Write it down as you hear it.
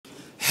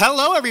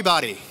Hello,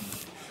 everybody.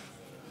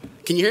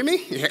 Can you hear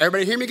me?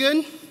 Everybody hear me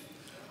good?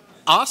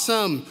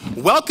 Awesome.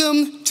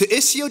 Welcome to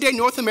Istio Day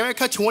North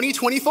America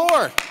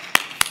 2024.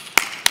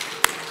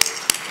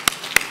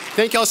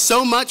 Thank y'all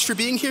so much for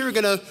being here. We're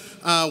going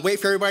to wait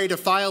for everybody to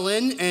file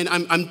in, and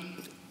I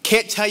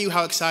can't tell you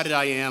how excited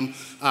I am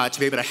to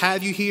be able to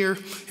have you here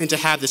and to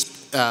have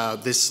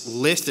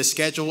this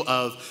schedule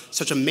of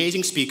such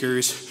amazing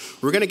speakers.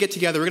 We're going to get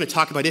together. We're going to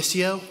talk about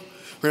Istio.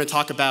 We're going to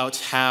talk about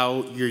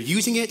how you're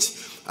using it,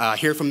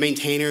 hear from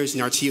maintainers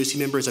and our TOC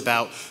members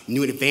about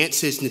new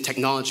advances in the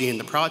technology and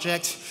the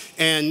project,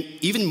 and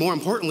even more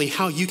importantly,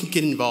 how you can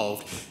get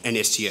involved in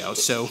Istio.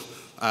 So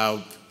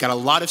got a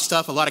lot of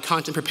stuff, a lot of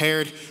content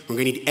prepared. We're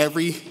going to need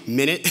every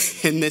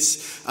minute in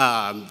this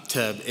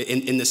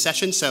in this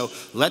session, so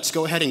let's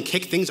go ahead and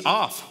kick things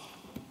off.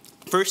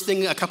 First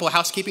thing, a couple of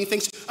housekeeping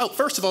things. Oh,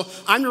 first of all,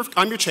 I'm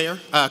your chair,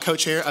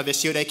 co-chair of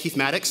Istio Day, Keith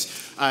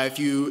Mattix.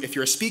 If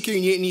you're a speaker,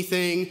 you need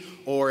anything,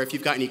 or if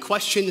you've got any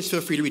questions,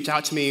 feel free to reach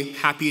out to me.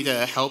 Happy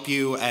to help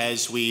you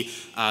as we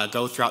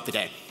go throughout the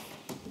day.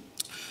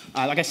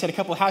 Like I said, a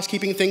couple of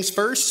housekeeping things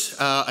first.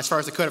 As far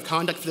as the code of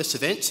conduct for this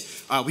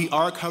event, we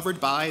are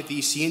covered by the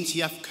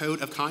CNCF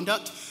Code of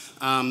Conduct.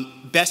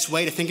 Best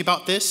way to think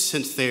about this,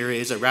 since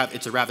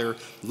it's a rather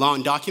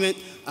long document,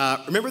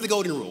 remember the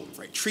golden rule,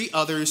 right? Treat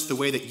others the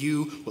way that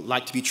you would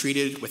like to be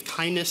treated, with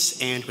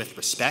kindness and with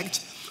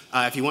respect.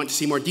 If you want to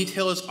see more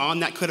details on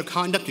that code of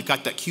conduct, we've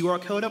got that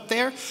QR code up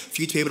there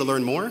for you to be able to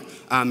learn more.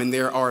 And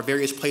there are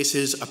various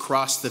places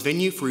across the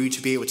venue for you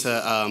to be able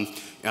to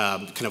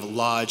kind of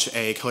lodge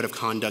a code of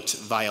conduct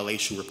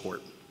violation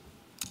report.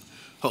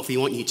 Hopefully you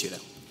won't need to, though.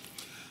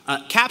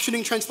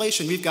 Captioning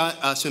translation, we've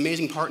got some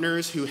amazing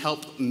partners who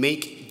help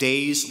make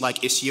days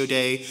like Istio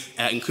Day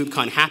and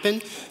KubeCon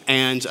happen,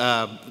 and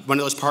one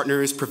of those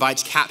partners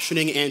provides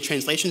captioning and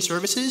translation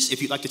services.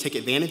 If you'd like to take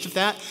advantage of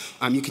that,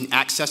 you can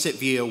access it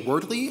via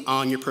Wordly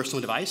on your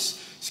personal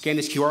device. Scan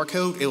this QR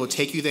code, it will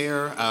take you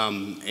there,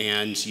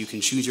 and you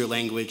can choose your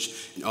language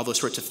and all those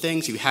sorts of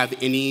things. If you have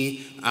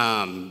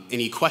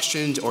any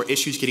questions or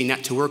issues getting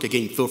that to work,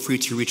 again, feel free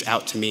to reach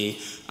out to me.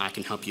 I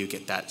can help you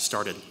get that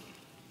started.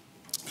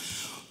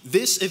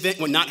 This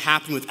event would not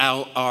happen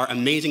without our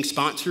amazing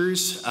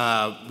sponsors.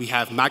 We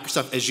have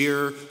Microsoft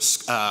Azure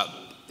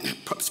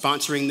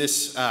sponsoring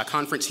this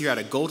conference here at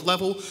a gold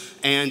level,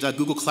 and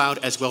Google Cloud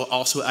as well,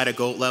 also at a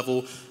gold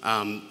level.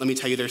 Let me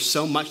tell you, there's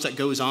so much that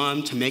goes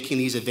on to making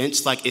these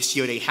events like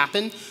Istio Day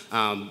happen.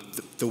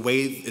 The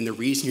way and the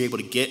reason you're able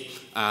to get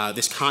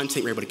this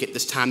content, you're able to get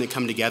this time to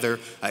come together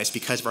is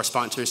because of our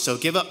sponsors. So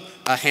give up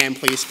a hand,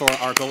 please, for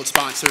our gold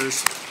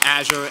sponsors,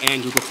 Azure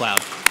and Google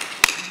Cloud.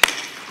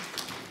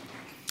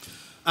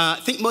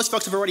 I think most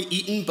folks have already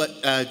eaten,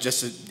 but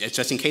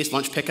just in case,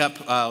 lunch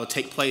pickup will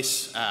take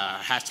place,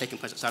 has taken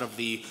place outside of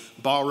the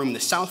ballroom in the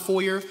South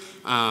Foyer.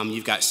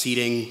 You've got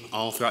seating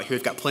all throughout here.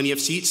 We've got plenty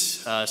of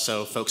seats,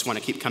 so folks want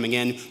to keep coming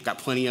in. We've got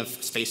plenty of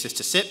spaces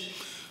to sit.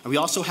 We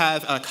also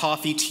have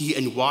coffee, tea,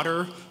 and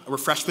water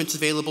refreshments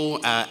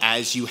available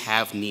as you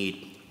have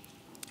need.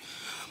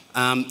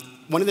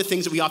 One of the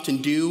things that we often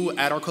do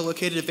at our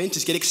co-located events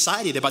is get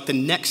excited about the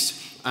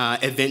next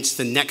events,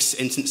 the next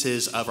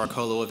instances of our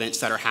co-lo events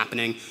that are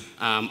happening.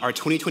 Our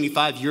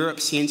 2025 Europe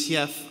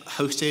CNCF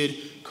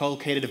hosted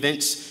co-located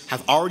events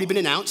have already been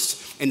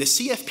announced, and the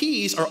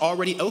CFPs are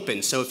already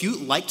open. So if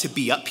you'd like to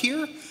be up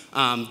here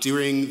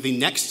during the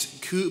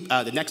next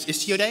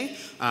Istio Day,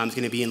 it's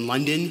going to be in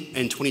London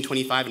in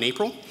 2025 in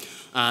April.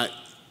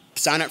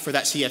 Sign up for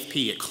that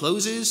CFP. It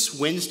closes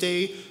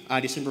Wednesday,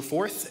 December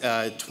 4th,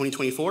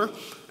 2024.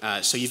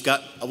 So you've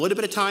got a little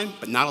bit of time,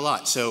 but not a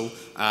lot. So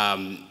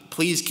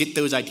please get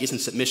those ideas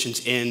and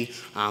submissions in.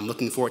 I'm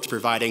looking forward to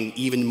providing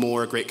even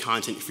more great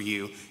content for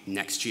you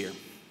next year.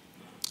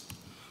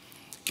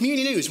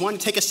 Community news. Want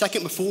to take a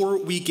second before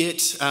we get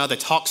the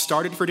talk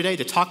started for today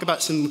to talk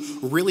about some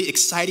really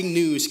exciting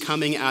news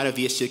coming out of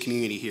the Istio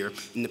community here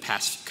in the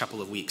past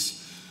couple of weeks.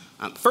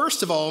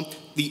 First of all,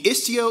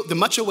 the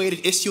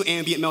much-awaited Istio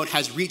Ambient Mode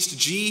has reached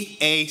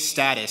GA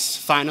status,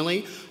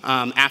 finally.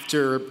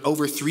 After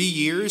over 3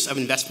 years of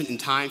investment in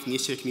time from the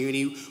Istio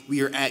community,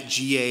 we are at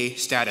GA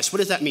status. What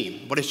does that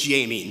mean? What does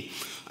GA mean?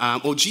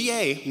 Well,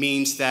 GA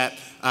means that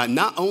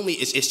not only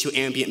is Istio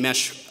Ambient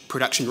Mesh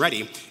production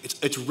ready,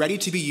 it's ready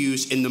to be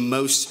used in the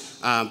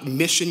most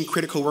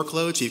mission-critical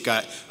workloads. You've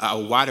got a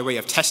wide array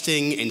of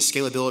testing and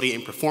scalability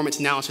and performance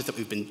analysis that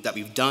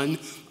we've done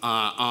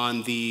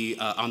on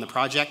the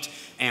project,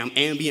 and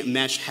Ambient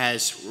Mesh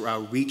has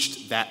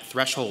reached that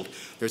threshold.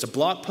 There's a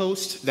blog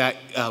post that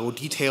will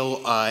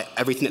detail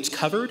everything that's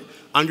covered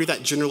under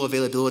that general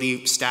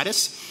availability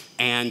status,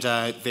 and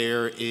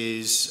there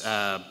is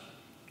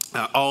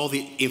all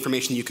the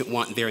information you could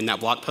want there in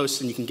that blog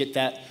post, and you can get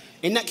that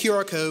in that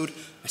QR code.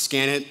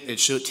 Scan it, it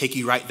should take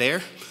you right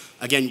there.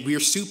 Again, we are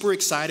super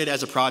excited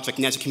as a project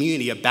and as a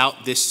community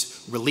about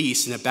this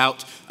release and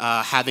about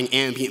having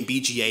Ambient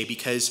BGA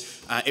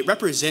because it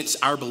represents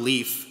our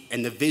belief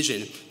and the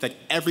vision that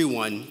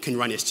everyone can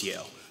run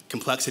Istio,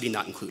 complexity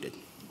not included.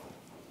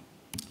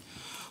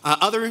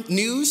 Other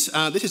news,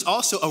 this is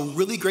also a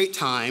really great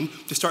time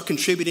to start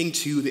contributing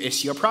to the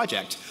Istio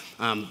project.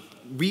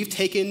 We've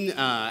taken,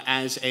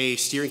 as a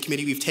steering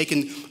committee, we've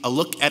taken a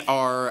look at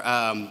our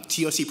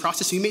TOC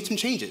process and we made some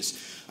changes.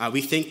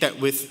 We think that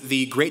with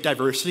the great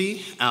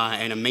diversity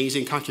and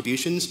amazing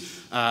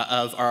contributions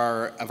of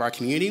our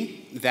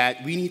community,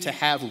 that we need to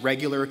have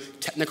regular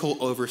technical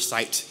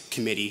oversight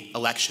committee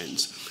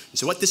elections. And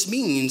so what this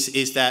means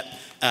is that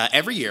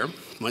every year,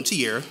 once a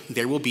year,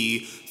 there will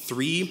be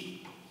 3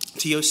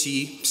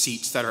 TOC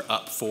seats that are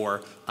up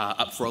for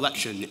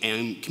election,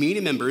 and community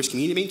members,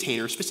 community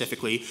maintainers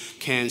specifically,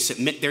 can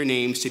submit their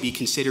names to be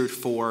considered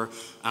for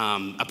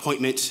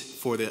appointment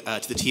for to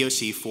the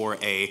TOC for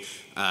a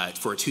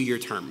 2-year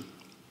term.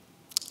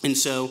 And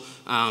so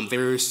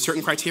there's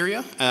certain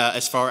criteria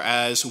as far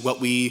as what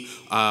we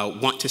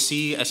want to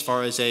see as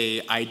far as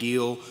a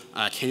ideal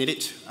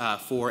candidate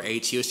for a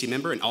TOC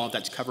member, and all of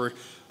that's covered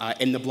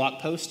in the blog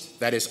post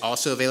that is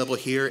also available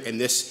here in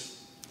this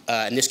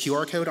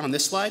QR code on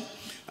this slide.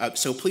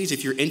 So please,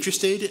 if you're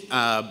interested,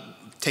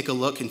 take a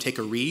look and take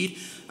a read.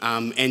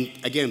 And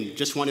again,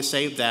 just want to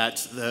say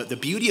that the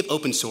beauty of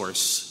open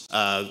source,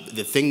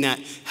 the thing that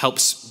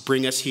helps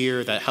bring us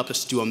here, that helps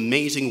us do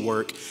amazing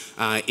work,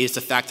 is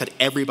the fact that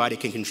everybody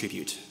can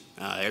contribute.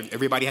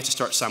 Everybody has to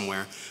start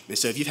somewhere. And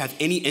so if you have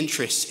any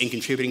interest in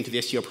contributing to the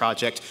Istio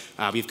project,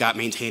 we've got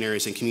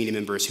maintainers and community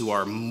members who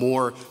are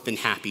more than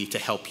happy to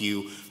help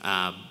you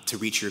to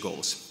reach your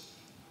goals.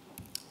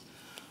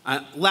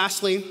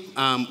 Lastly,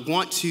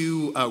 want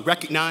to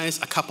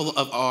recognize a couple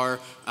of our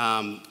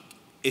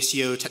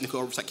Istio Technical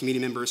Oversight Committee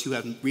members who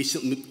have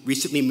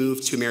recently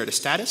moved to emeritus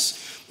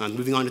status,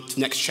 moving on to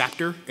the next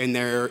chapter in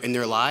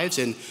their lives,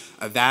 and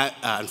that,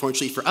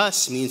 unfortunately for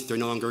us, means they're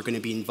no longer going to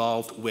be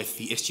involved with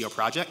the Istio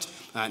project.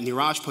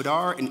 Niraj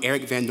Podar and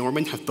Eric Van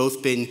Norman have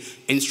both been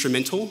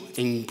instrumental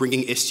in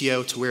bringing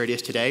Istio to where it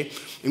is today,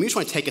 and we just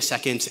want to take a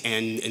second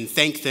and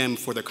thank them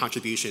for their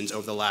contributions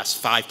over the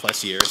last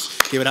 5+ years.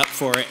 Give it up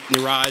for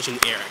Niraj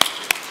and Eric.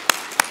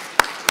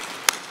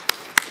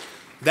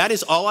 That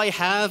is all I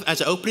have as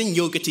an opening.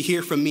 You'll get to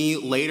hear from me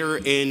later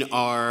in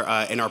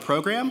our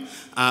program.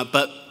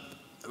 But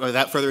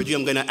without further ado,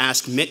 I'm going to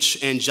ask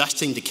Mitch and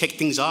Justin to kick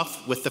things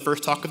off with the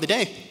first talk of the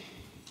day.